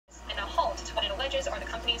advantages are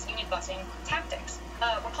the company's union-busting tactics.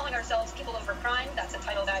 We're calling ourselves People Over Crime. That's a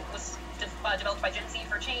title that was developed by Gen Z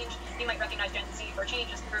for Change. You might recognize Gen Z for Change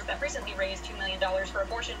as the group that recently raised $2 million for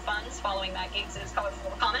abortion funds following Matt Gaetz'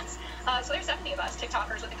 colorful comments. So there's 70 of us,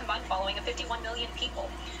 TikTokers, with a combined following of 51 million people.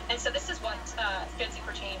 And so this is what Gen Z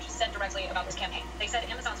for Change said directly about this campaign. They said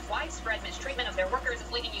Amazon's widespread mistreatment of their workers and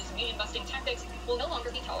blatant use of union-busting tactics will no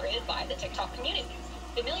longer be tolerated by the TikTok community.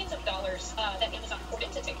 The millions of dollars that Amazon poured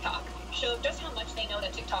into TikTok show just how much they know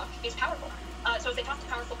that TikTok is powerful. So as they talk to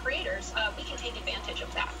powerful creators, we can take advantage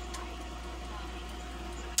of that.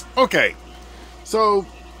 Okay, so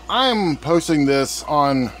I'm posting this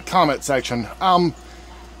on comment section.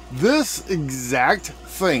 This exact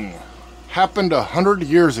thing happened 100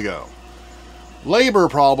 years ago. Labor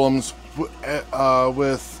problems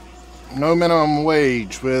with no minimum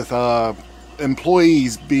wage, with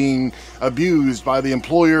employees being abused by the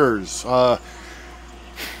employers,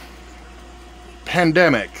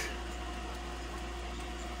 pandemic,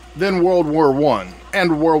 then World War I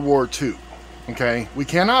and World War II. Okay, we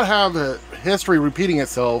cannot have history repeating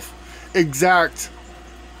itself exactly.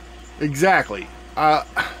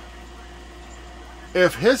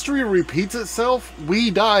 If history repeats itself,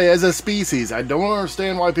 we die as a species. I don't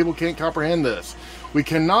understand why people can't comprehend this. We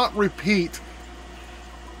cannot repeat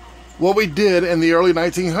what we did in the early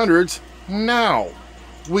 1900s now.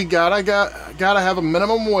 We gotta have a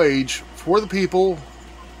minimum wage for the people,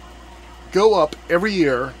 go up every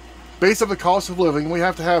year based on the cost of living. We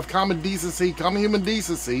have to have common decency, common human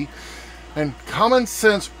decency, and common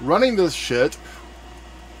sense running this shit,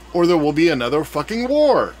 or there will be another fucking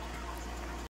war.